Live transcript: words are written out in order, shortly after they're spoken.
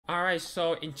Alright,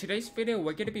 so in today's video,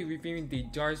 we're going to be reviewing the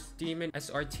Dodge Demon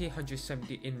SRT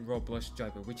 170 in Roblox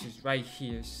Drive World, which is right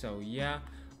here. So yeah,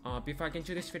 before I get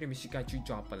into this video, make sure you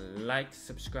drop a like,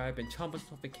 subscribe, and turn on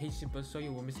post notification bell so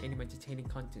you won't miss any of my entertaining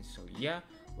content. So yeah,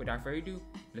 without further ado,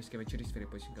 let's get into this video,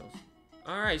 boys and girls.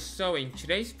 Alright, so in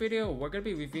today's video, we're going to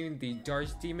be reviewing the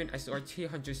Dodge Demon SRT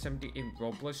 170 in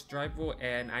Roblox Drive World.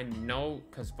 And I know,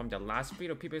 because from the last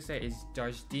video, people say it's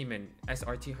Dodge Demon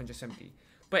SRT 170.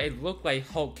 But it looked like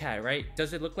Hellcat, right?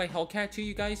 Does it look like Hellcat to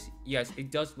you guys? Yes,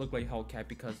 it does look like Hellcat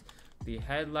because the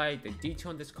headlight, the detail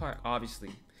on this car,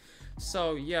 obviously.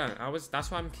 So yeah, that's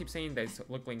why I keep saying that it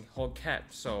look like Hellcat.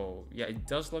 So yeah, it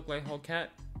does look like Hellcat.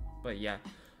 But yeah,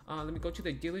 let me go to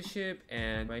the dealership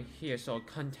and right here. So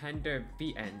contender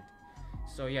VN.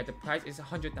 So yeah, the price is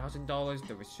 $100,000.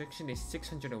 The restriction is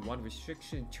 601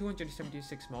 restriction,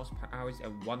 276 miles per hour,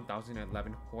 and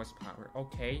 1,011 horsepower.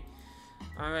 Okay.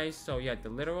 Alright, so yeah, the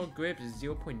literal grip is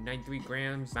 0.93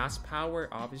 grams. Mass power,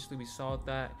 obviously we saw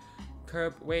that.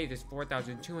 Curb weight is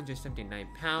 4,279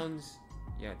 pounds.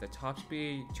 Yeah, the top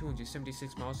speed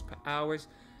 276 miles per hour.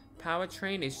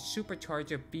 Powertrain is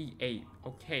supercharger V8.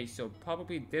 Okay, so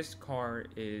probably this car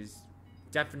is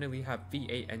definitely have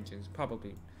V8 engines,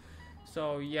 probably.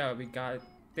 So yeah, we got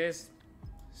this.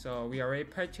 So we already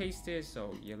purchased it.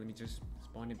 So yeah, let me just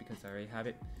spawn it because I already have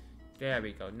it. There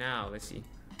we go. Now let's see.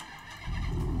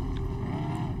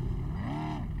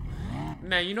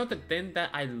 Man, you know the thing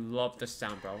that I love the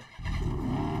sound, bro.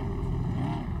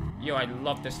 Yo, I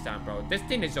love the sound, bro. This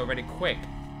thing is already quick.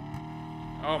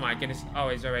 Oh my goodness. Oh,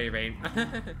 it's already rain.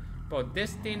 Bro,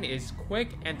 this thing is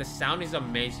quick and the sound is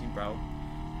amazing, bro.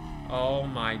 Oh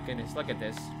my goodness. Look at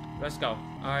this. Let's go.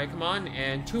 Alright, come on.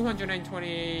 And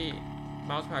 220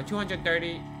 miles per hour.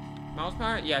 230 miles per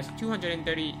hour? Yes,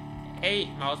 238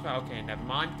 miles per hour. Okay, never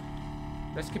mind.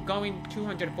 Let's keep going.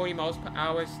 240 miles per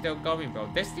hour, still going, bro.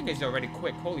 This thing is already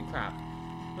quick. Holy crap.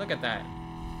 Look at that.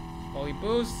 Fully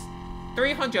boost.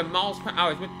 300 miles per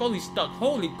hour with fully stuck.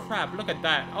 Holy crap. Look at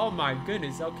that. Oh my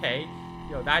goodness. Okay.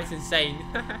 Yo, that is insane.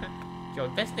 Yo,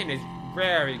 this thing is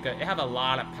very good. It have a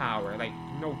lot of power. Like,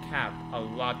 no cap. A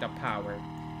lot of power.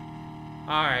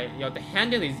 Alright. Yo, the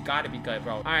handling has got to be good,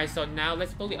 bro. Alright, so now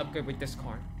let's fully upgrade with this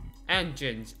car.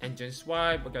 Engines. Engine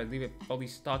swipe. We're going to leave it fully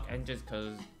stock engines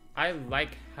because I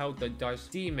like how the Dodge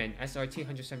Demon SRT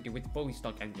 170 with fully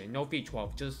stock engine, no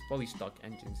V12, just fully stock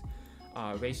engines.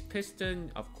 Race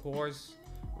piston, of course.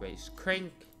 Race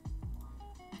crank.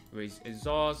 Race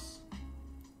exhaust.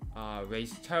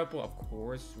 Race turbo, of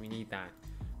course, we need that.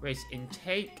 Race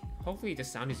intake, hopefully the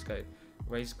sound is good.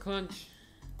 Race clutch.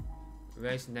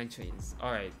 Race entrance.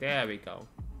 Alright, there we go.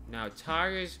 Now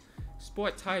tires.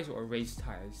 Sport tires or race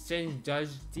tires. Since Dodge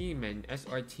Demon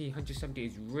SRT 170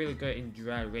 is really good in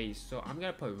drag race, so I'm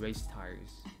gonna put race tires.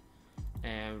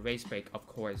 And race brake, of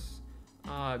course.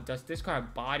 Does this car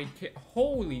have body kit?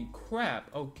 Holy crap,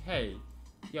 okay.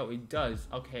 Yo, it does.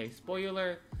 Okay,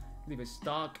 spoiler, leave it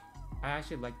stock. I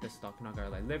actually like the stock, not gonna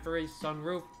lie. Livery,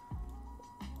 sunroof.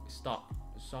 Stock,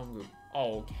 sunroof.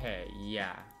 Okay,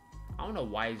 yeah. I don't know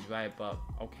why it's right, but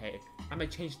okay. I'm gonna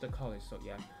change the color, so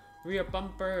yeah. Rear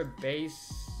bumper,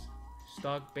 base,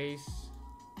 stock base.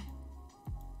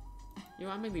 You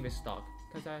know, I'm gonna leave it stock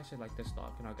because I actually like the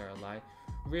stock, I'm not gonna lie.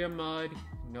 Rear mud,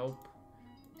 nope.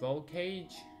 Roll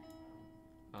cage,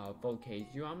 roll cage.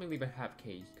 You know, I'm gonna leave it half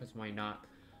cage because why not?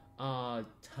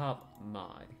 Top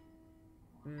mod,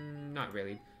 not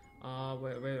really.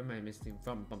 Where am I missing?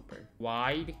 Front bumper,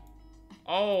 wide.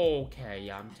 Okay,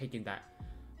 yeah, I'm taking that.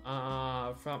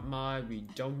 Front mod, we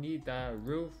don't need that.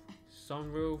 Roof,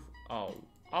 sunroof.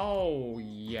 Oh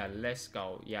yeah, let's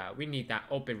go. Yeah, we need that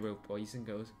open roof, boys and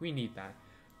girls. We need that.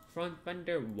 Front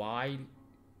fender wide.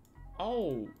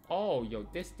 Oh, yo,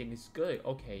 this thing is good.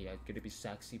 Okay, yeah, it's gonna be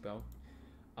sexy, bro.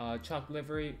 Truck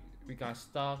livery, we got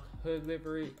stock. Hood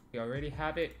livery, we already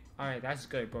have it. Alright, that's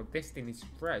good, bro. This thing is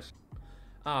fresh.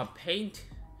 Paint.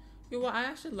 You know what, I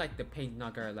actually like the paint,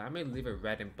 not gonna lie. I'm gonna leave it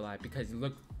red and black because it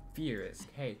looks fierce.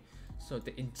 Okay, so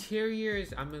the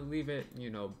interiors, I'm gonna leave it, you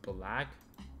know, black.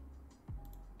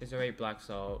 It's already black,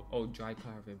 so dry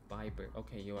carbon fiber.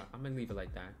 Okay, yo, I'm gonna leave it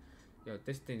like that. Yo,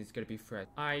 this thing is gonna be fresh.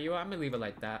 Alright, yo, I'm gonna leave it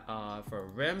like that. For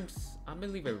rims, I'm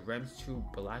gonna leave it rims to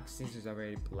black since it's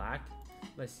already black.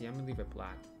 Let's see, I'm gonna leave it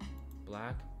black,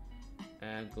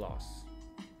 and gloss.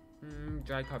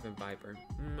 Dry carbon fiber.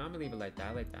 I'm gonna leave it like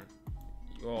that. I like that.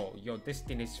 Yo, this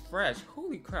thing is fresh.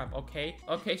 Holy crap. Okay,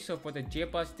 so for the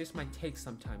gearbox, this might take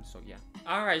some time, so yeah.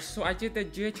 Alright, so I did the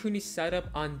gear tuning setup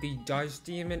on the Dodge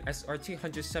Demon SRT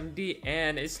 170,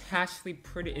 and it's actually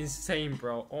pretty insane,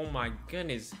 bro. Oh my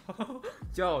goodness.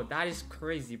 Yo, that is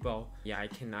crazy, bro. Yeah, I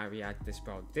cannot react this,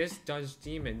 bro. This Dodge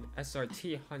Demon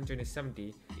SRT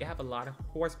 170, you have a lot of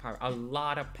horsepower, a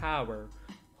lot of power.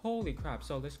 Holy crap.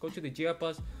 So let's go to the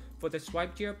gearbox. For the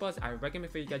swipe gearbox, I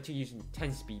recommend for you guys to use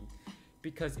 10 speed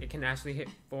because it can actually hit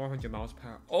 400 miles per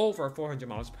hour, over 400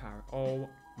 miles per hour. Oh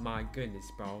my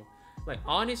goodness, bro. Like,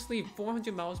 honestly,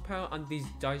 400 miles per hour on these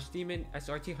Dodge Demon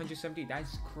SRT 170,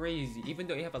 that's crazy, even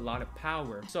though you have a lot of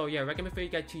power. So yeah, recommend for you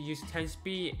guys to use 10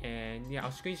 speed, and yeah,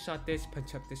 I'll screenshot this,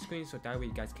 punch up the screen, so that way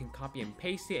you guys can copy and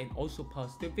paste it, and also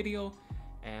pause the video.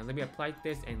 And let me apply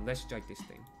this, and let's drag this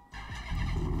thing.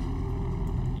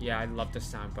 Yeah, I love the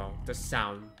sound, bro. The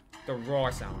sound, the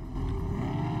roar sound.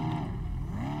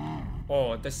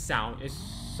 Oh, the sound is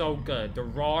so good. The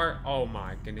roar, oh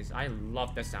my goodness, I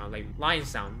love the sound, like lion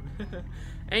sound.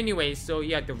 Anyway, so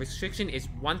yeah, the restriction is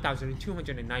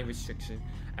 1,209 restriction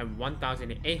and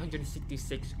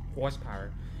 1,866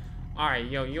 horsepower. Alright,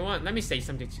 yo, you want, let me say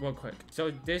something real quick.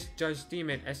 So this Dodge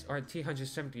Demon SRT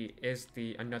 170 is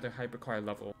the another hypercar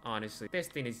level. Honestly, this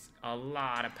thing is a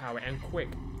lot of power and quick.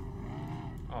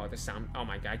 Oh, the sound, oh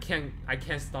my god, I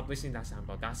can't stop listening to that sound,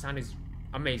 bro. That sound is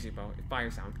amazing, bro.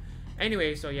 Fire sound.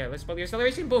 Anyway, so yeah, let's put the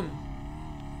acceleration. Boom.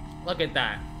 Look at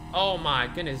that. Oh my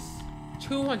goodness.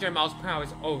 200 miles per hour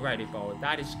already, bro.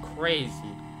 That is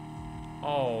crazy.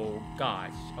 Oh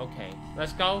gosh. Okay,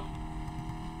 let's go.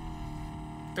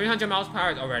 300 miles per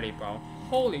hour already, bro.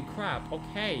 Holy crap.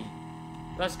 Okay,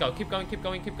 let's go. Keep going, keep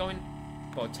going, keep going.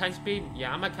 Bro, 10 speed.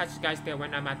 Yeah, I'm gonna catch you guys there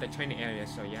when I'm at the training area,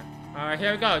 so yeah. Alright,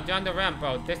 here we go. Down the ramp,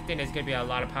 bro. This thing is gonna be a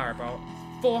lot of power, bro.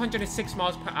 406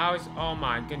 miles per hour. Oh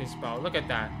my goodness, bro. Look at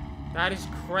that. That is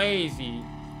crazy.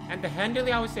 And the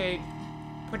handling, I would say,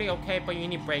 pretty okay, but you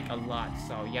need to brake a lot.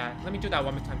 So yeah, let me do that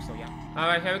one more time. So yeah.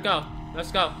 Alright, here we go.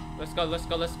 Let's go. Let's go, let's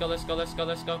go, let's go, let's go, let's go,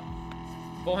 let's go.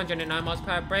 409 miles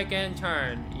per hour, brake and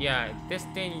turn. Yeah, this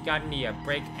thing you gotta need a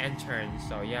brake and turn.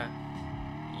 So yeah.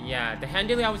 Yeah, the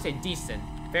handling, I would say decent.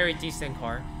 Very decent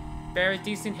car. Very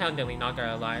decent handling, not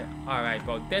gonna lie. Alright,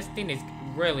 bro. This thing is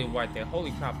really worth it.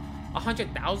 Holy crap.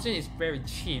 100,000 is very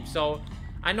cheap. So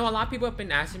I know a lot of people have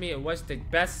been asking me what's the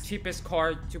best, cheapest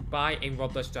car to buy in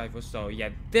Roblox Drive World. So yeah,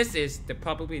 this is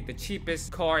probably the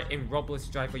cheapest car in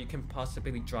Roblox Drive World you can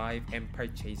possibly drive and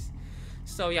purchase.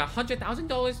 So yeah,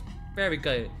 $100,000, very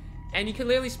good. And you can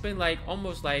literally spend like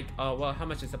almost like well, how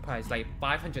much is the price? Like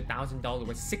 $500,000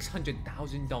 or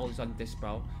 $600,000 on this,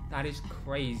 bro. That is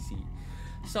crazy.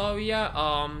 So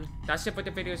yeah, that's it for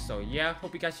the video. So yeah,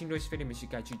 hope you guys enjoyed this video. Make sure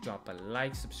you guys drop a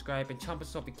like, subscribe, and turn on the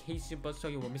notification bell so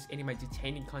you won't miss any of my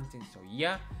detaining content. So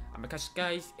yeah, I'm gonna catch you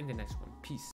guys in the next one. Peace.